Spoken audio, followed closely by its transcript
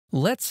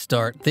Let's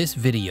start this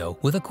video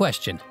with a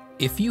question.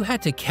 If you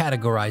had to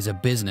categorize a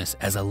business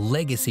as a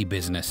legacy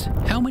business,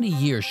 how many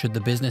years should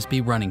the business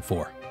be running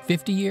for?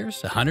 50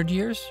 years, 100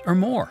 years, or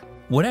more?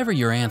 Whatever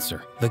your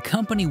answer, the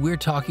company we're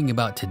talking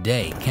about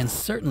today can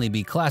certainly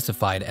be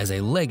classified as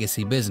a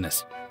legacy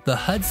business. The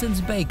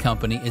Hudson's Bay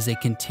Company is a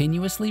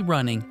continuously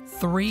running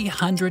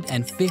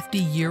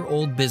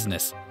 350-year-old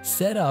business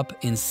set up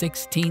in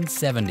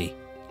 1670.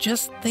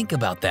 Just think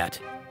about that.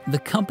 The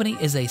company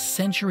is a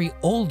century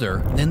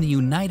older than the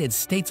United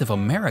States of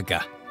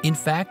America. In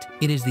fact,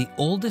 it is the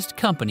oldest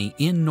company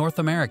in North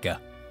America.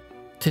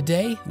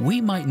 Today,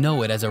 we might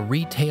know it as a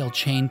retail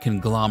chain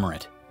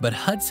conglomerate, but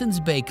Hudson's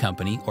Bay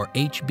Company, or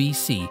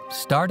HBC,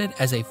 started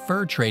as a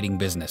fur trading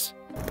business.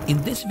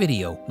 In this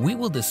video, we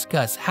will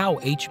discuss how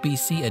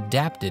HBC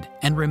adapted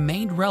and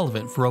remained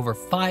relevant for over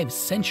 5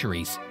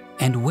 centuries,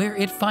 and where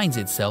it finds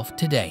itself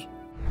today.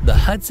 The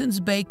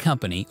Hudson's Bay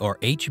Company, or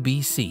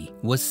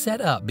HBC, was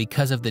set up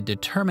because of the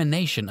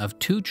determination of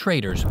 2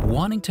 traders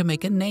wanting to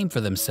make a name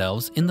for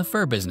themselves in the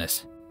fur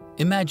business.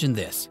 Imagine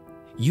this.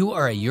 You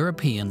are a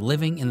European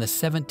living in the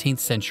 17th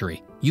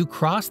century. You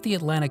cross the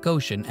Atlantic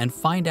Ocean and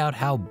find out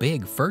how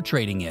big fur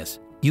trading is.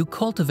 You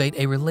cultivate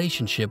a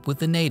relationship with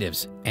the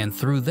natives, and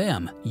through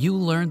them, you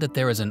learn that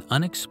there is an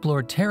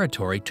unexplored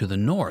territory to the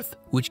north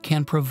which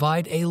can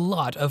provide a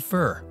lot of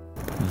fur.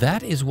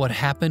 That is what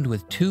happened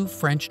with 2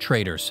 French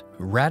traders,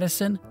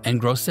 Raddisson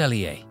and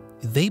Grosselliers.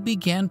 They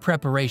began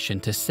preparation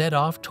to set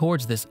off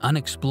towards this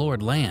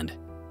unexplored land.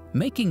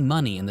 Making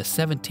money in the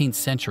 17th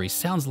century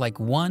sounds like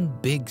one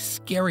big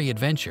scary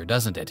adventure,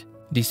 doesn't it?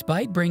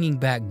 Despite bringing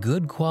back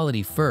good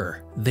quality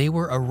fur, they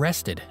were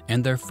arrested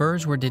and their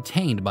furs were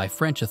detained by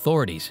French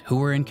authorities who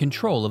were in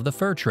control of the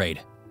fur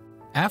trade.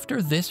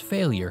 After this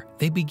failure,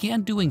 they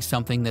began doing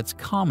something that's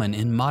common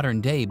in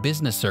modern-day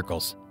business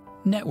circles: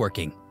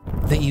 networking.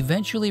 They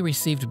eventually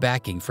received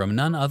backing from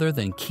none other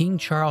than King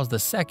Charles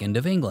II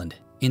of England.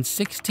 In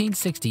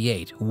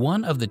 1668,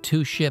 one of the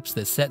 2 ships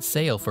that set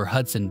sail for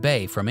Hudson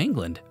Bay from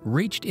England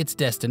reached its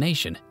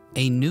destination.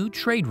 A new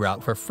trade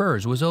route for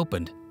furs was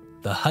opened.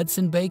 The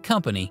Hudson Bay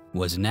Company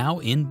was now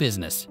in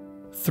business.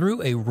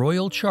 Through a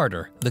royal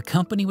charter, the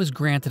company was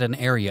granted an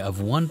area of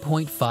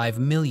 1.5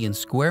 million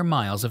square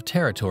miles of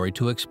territory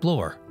to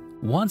explore.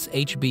 Once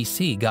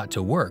HBC got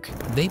to work,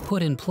 they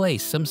put in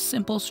place some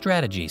simple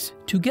strategies.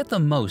 To get the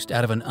most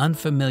out of an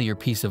unfamiliar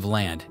piece of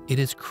land, it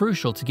is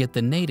crucial to get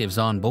the natives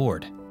on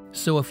board.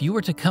 So if you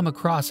were to come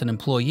across an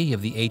employee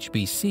of the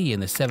HBC in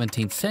the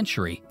 17th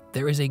century,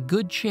 there is a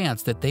good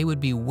chance that they would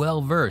be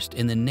well-versed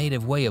in the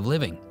native way of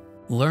living.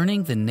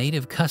 Learning the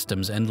native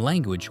customs and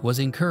language was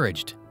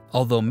encouraged.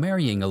 Although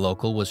marrying a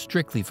local was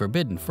strictly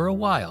forbidden for a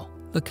while,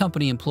 the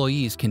company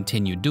employees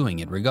continued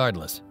doing it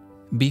regardless.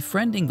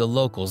 Befriending the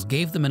locals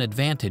gave them an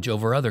advantage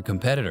over other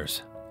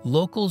competitors.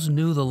 Locals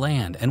knew the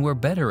land and were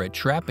better at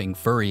trapping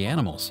furry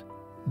animals.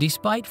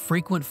 Despite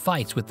frequent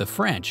fights with the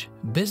French,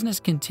 business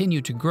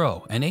continued to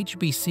grow and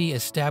HBC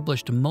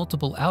established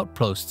multiple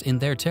outposts in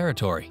their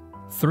territory.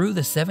 Through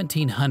the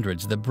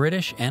 1700s, the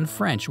British and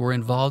French were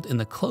involved in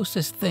the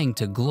closest thing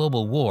to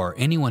global war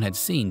anyone had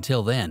seen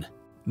till then.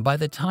 By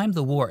the time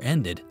the war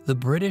ended, the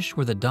British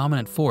were the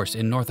dominant force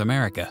in North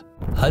America.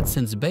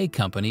 Hudson's Bay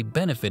Company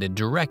benefited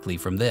directly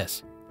from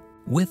this.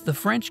 With the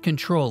French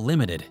control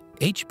limited,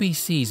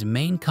 HBC's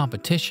main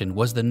competition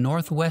was the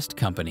Northwest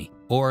Company,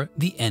 or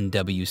the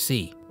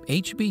NWC.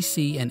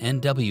 HBC and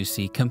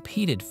NWC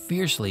competed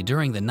fiercely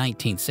during the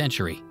 19th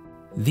century.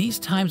 These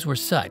times were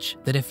such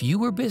that if you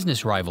were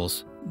business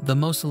rivals, the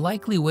most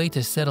likely way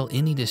to settle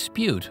any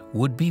dispute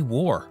would be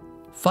war.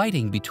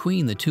 Fighting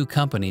between the 2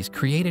 companies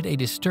created a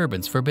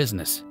disturbance for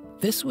business.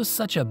 This was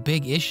such a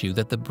big issue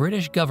that the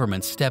British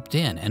government stepped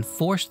in and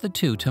forced the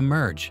 2 to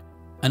merge.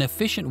 An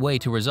efficient way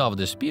to resolve a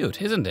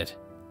dispute, isn't it?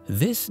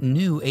 This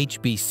new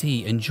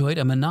HBC enjoyed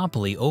a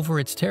monopoly over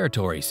its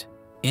territories.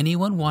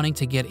 Anyone wanting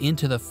to get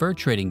into the fur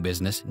trading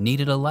business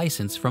needed a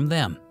license from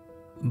them.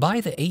 By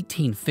the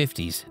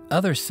 1850s,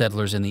 other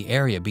settlers in the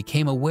area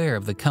became aware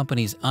of the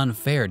company's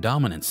unfair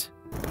dominance.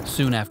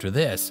 Soon after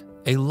this,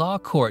 a law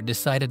court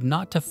decided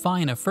not to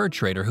fine a fur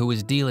trader who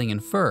was dealing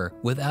in fur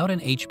without an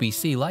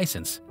HBC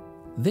license.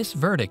 This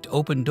verdict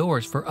opened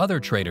doors for other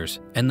traders,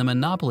 and the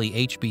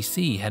monopoly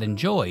HBC had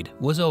enjoyed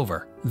was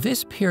over.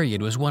 This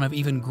period was one of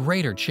even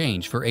greater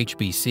change for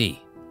HBC.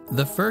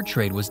 The fur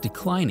trade was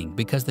declining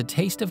because the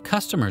taste of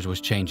customers was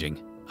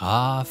changing.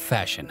 Ah,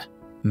 fashion.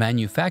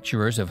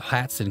 Manufacturers of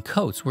hats and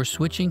coats were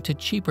switching to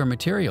cheaper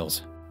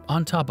materials.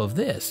 On top of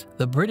this,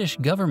 the British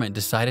government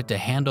decided to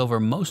hand over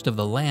most of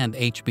the land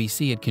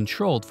HBC had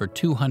controlled for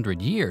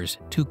 200 years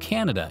to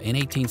Canada in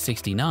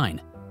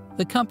 1869.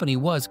 The company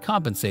was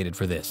compensated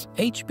for this.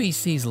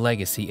 HBC's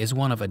legacy is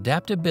one of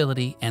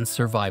adaptability and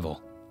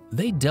survival.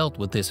 They dealt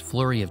with this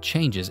flurry of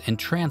changes and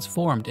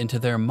transformed into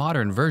their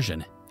modern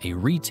version, a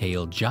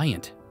retail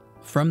giant.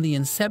 From the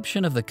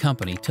inception of the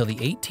company till the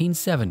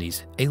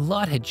 1870s, a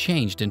lot had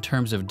changed in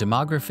terms of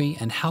demography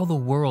and how the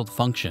world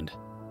functioned.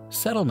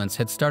 Settlements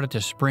had started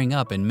to spring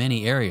up in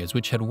many areas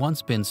which had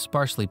once been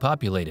sparsely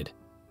populated.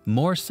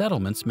 More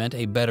settlements meant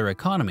a better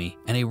economy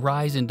and a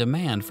rise in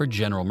demand for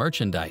general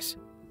merchandise.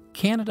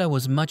 Canada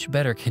was much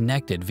better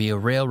connected via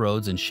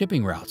railroads and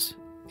shipping routes.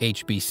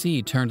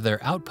 HBC turned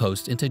their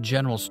outposts into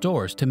general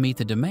stores to meet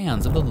the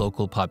demands of the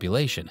local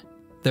population.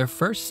 Their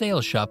first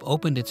sales shop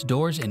opened its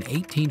doors in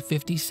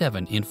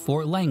 1857 in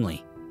Fort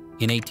Langley.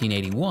 In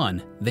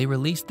 1881, they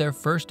released their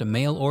first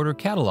mail-order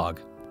catalog.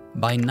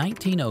 By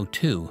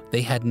 1902,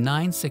 they had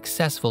 9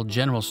 successful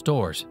general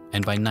stores,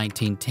 and by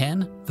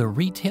 1910, the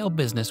retail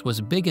business was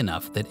big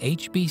enough that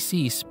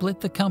HBC split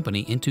the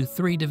company into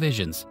 3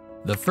 divisions: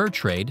 the fur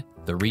trade,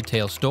 the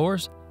retail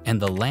stores, and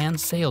the land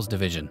sales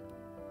division.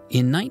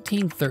 In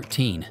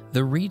 1913,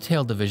 the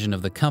retail division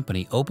of the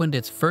company opened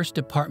its first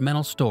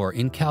departmental store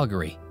in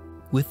Calgary.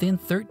 Within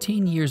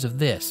 13 years of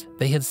this,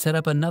 they had set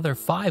up another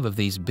 5 of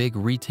these big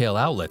retail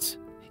outlets.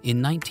 In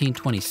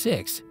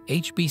 1926,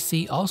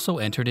 HBC also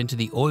entered into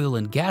the oil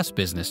and gas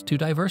business to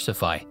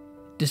diversify.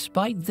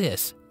 Despite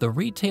this, the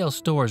retail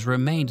stores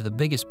remained the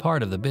biggest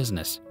part of the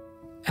business.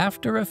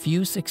 After a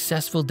few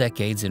successful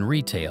decades in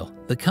retail,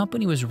 the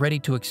company was ready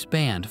to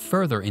expand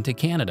further into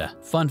Canada.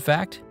 Fun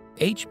fact,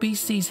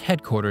 HBC's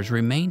headquarters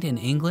remained in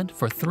England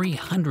for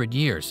 300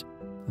 years.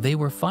 They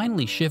were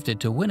finally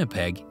shifted to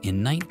Winnipeg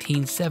in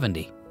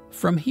 1970.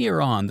 From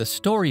here on, the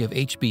story of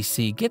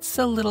HBC gets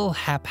a little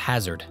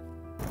haphazard.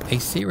 A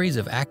series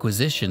of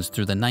acquisitions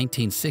through the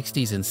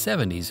 1960s and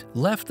 70s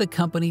left the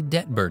company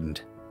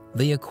debt-burdened.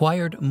 They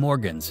acquired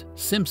Morgan's,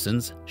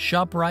 Simpson's,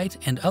 ShopRite,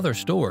 and other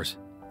stores.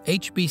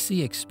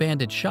 HBC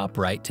expanded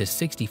ShopRite to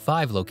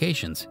 65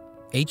 locations.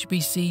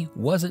 HBC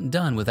wasn't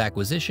done with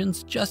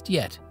acquisitions just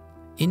yet.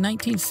 In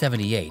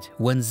 1978,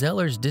 when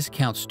Zeller's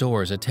discount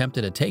stores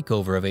attempted a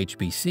takeover of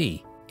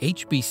HBC,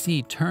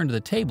 HBC turned the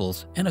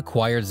tables and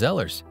acquired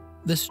Zeller's.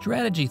 The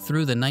strategy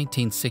through the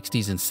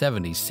 1960s and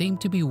 70s seemed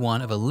to be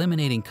one of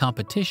eliminating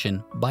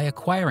competition by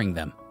acquiring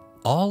them.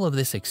 All of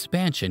this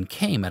expansion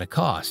came at a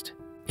cost.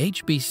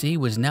 HBC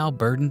was now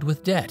burdened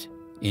with debt.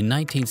 In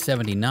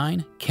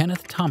 1979,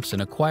 Kenneth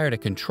Thompson acquired a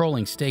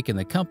controlling stake in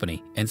the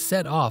company and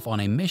set off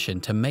on a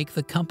mission to make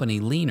the company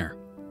leaner.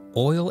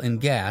 Oil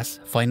and gas,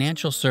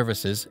 financial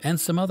services, and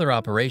some other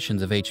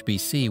operations of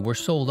HBC were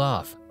sold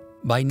off.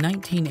 By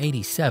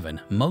 1987,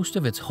 most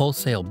of its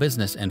wholesale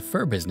business and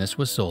fur business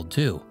was sold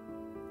too.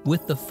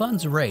 With the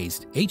funds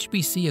raised,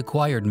 HBC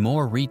acquired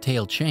more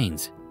retail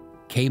chains.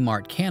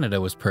 Kmart Canada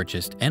was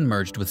purchased and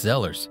merged with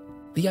Zeller's.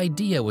 The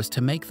idea was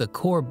to make the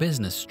core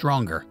business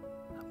stronger.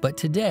 But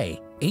today,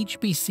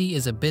 HBC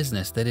is a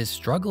business that is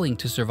struggling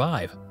to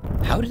survive.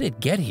 How did it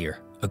get here?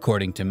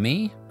 According to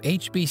me,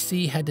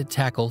 HBC had to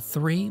tackle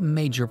 3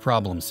 major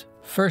problems.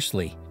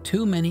 Firstly,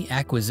 too many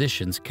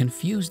acquisitions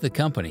confused the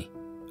company.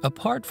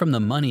 Apart from the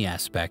money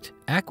aspect,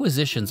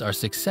 acquisitions are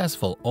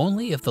successful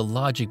only if the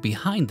logic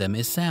behind them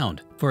is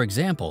sound. For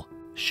example,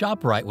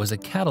 ShopRite was a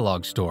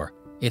catalog store.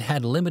 It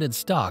had limited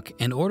stock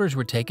and orders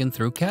were taken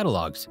through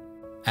catalogs.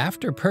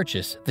 After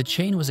purchase, the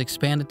chain was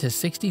expanded to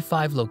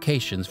 65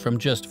 locations from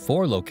just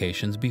 4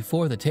 locations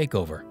before the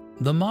takeover.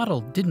 The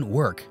model didn't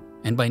work,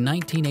 and by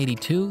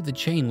 1982, the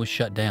chain was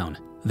shut down.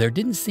 There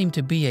didn't seem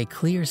to be a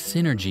clear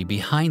synergy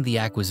behind the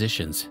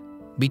acquisitions.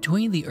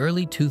 Between the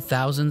early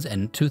 2000s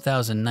and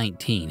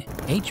 2019,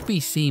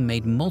 HBC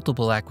made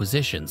multiple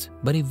acquisitions,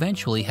 but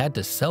eventually had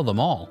to sell them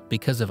all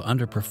because of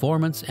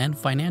underperformance and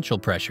financial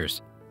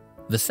pressures.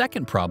 The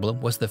second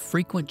problem was the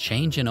frequent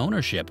change in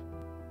ownership.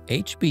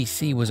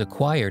 HBC was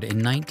acquired in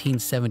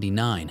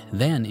 1979,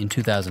 then in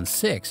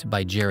 2006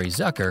 by Jerry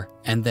Zucker,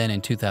 and then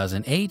in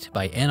 2008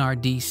 by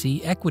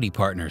NRDC Equity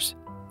Partners.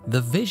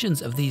 The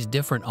visions of these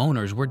different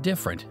owners were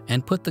different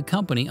and put the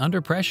company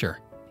under pressure.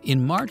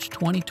 In March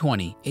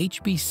 2020,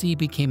 HBC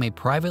became a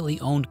privately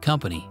owned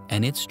company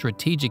and its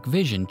strategic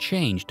vision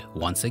changed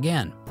once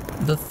again.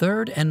 The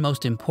third and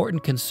most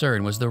important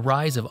concern was the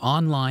rise of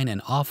online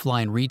and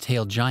offline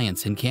retail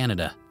giants in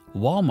Canada.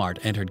 Walmart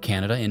entered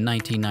Canada in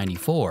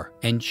 1994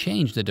 and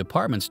changed the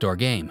department store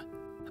game.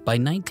 By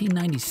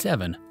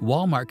 1997,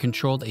 Walmart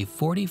controlled a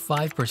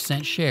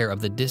 45% share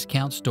of the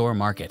discount store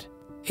market.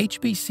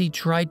 HBC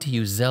tried to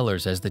use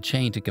Zeller's as the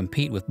chain to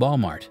compete with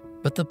Walmart,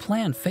 but the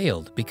plan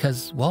failed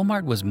because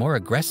Walmart was more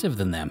aggressive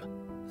than them.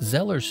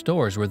 Zeller's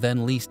stores were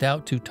then leased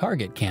out to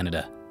Target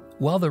Canada.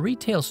 While the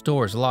retail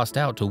stores lost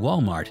out to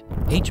Walmart,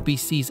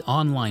 HBC's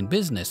online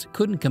business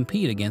couldn't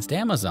compete against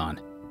Amazon.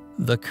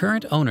 The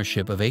current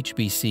ownership of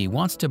HBC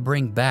wants to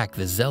bring back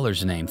the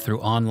Zeller's name through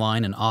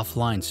online and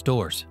offline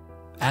stores.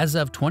 As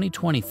of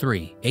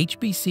 2023,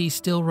 HBC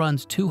still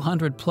runs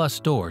 200+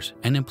 stores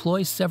and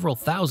employs several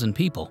thousand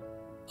people.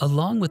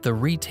 Along with the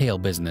retail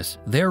business,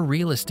 their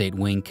real estate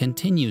wing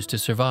continues to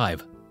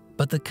survive.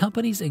 But the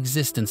company's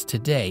existence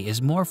today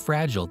is more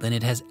fragile than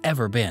it has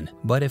ever been.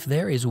 But if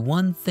there is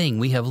one thing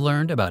we have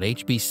learned about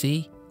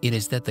HBC, it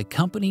is that the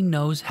company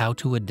knows how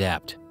to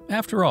adapt.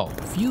 After all,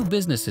 few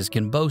businesses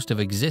can boast of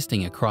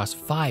existing across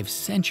 5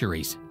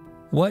 centuries.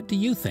 What do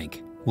you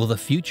think? Will the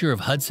future of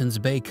Hudson's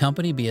Bay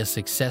Company be as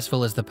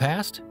successful as the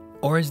past?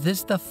 Or is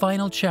this the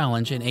final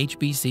challenge in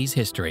HBC's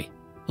history?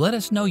 Let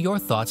us know your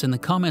thoughts in the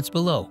comments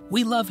below.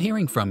 We love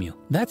hearing from you.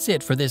 That's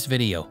it for this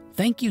video.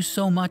 Thank you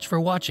so much for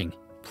watching.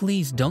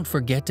 Please don't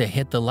forget to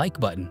hit the like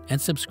button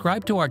and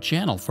subscribe to our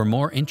channel for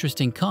more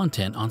interesting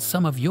content on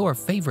some of your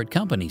favorite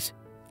companies.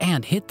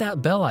 And hit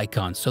that bell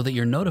icon so that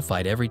you're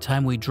notified every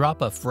time we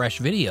drop a fresh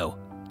video.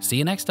 See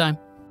you next time.